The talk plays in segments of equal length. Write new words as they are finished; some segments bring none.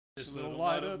This little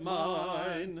light of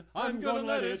mine, I'm gonna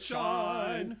let it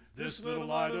shine. This little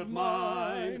light of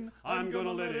mine, I'm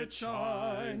gonna let it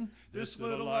shine. This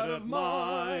little light of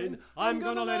mine, I'm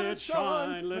gonna let it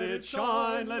shine, let it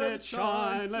shine, let it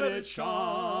shine, let it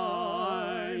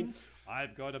shine.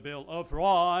 I've got a Bill of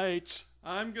Rights,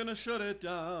 I'm gonna shut it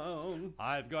down.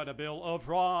 I've got a Bill of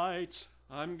Rights,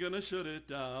 I'm gonna shut it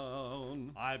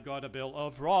down. I've got a Bill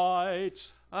of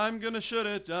Rights, I'm gonna shut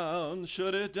it down,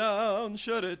 shut it down,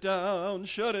 shut it down,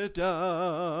 shut it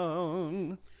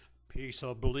down.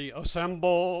 Peaceably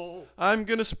assemble, I'm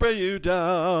gonna spray you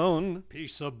down.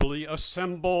 Peaceably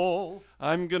assemble,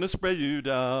 I'm gonna spray you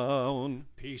down.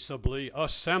 Peaceably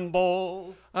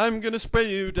assemble, I'm gonna spray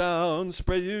you down,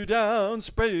 spray you down,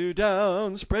 spray you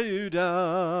down, spray you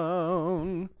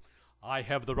down. I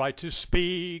have the right to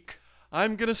speak,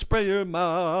 I'm gonna spray your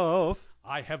mouth.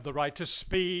 I have the right to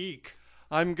speak,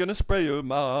 I'm gonna spray your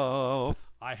mouth.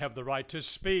 I have the right to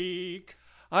speak,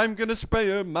 I'm gonna spray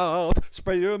your mouth,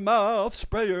 spray your mouth,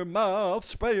 spray your mouth,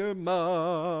 spray your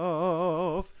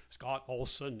mouth. Scott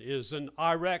Olson is an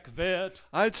Iraq vet,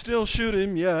 I'd still shoot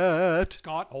him yet.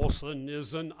 Scott Olson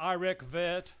is an Iraq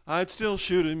vet, I'd still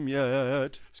shoot him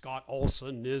yet. Scott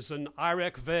Olson is an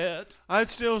Iraq vet,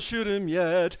 I'd still shoot him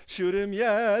yet, shoot him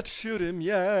yet, shoot him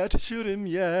yet, shoot him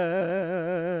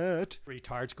yet.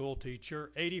 Retired school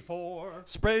teacher 84,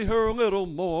 spray her a little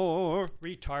more.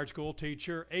 Retired school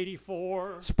teacher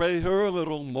 84, spray her a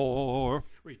little more.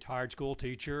 Retired school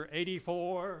teacher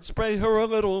 84, spray her a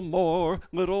little more,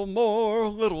 little more,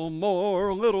 little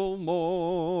more, little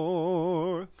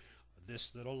more.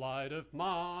 This little light of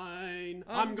mine,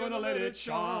 I'm gonna let it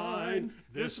shine.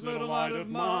 This little light of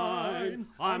mine,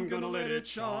 I'm gonna let it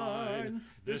shine.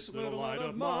 This little light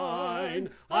of mine,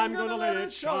 I'm gonna let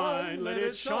it shine, let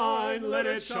it shine, let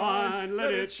it shine,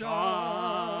 let it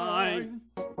shine.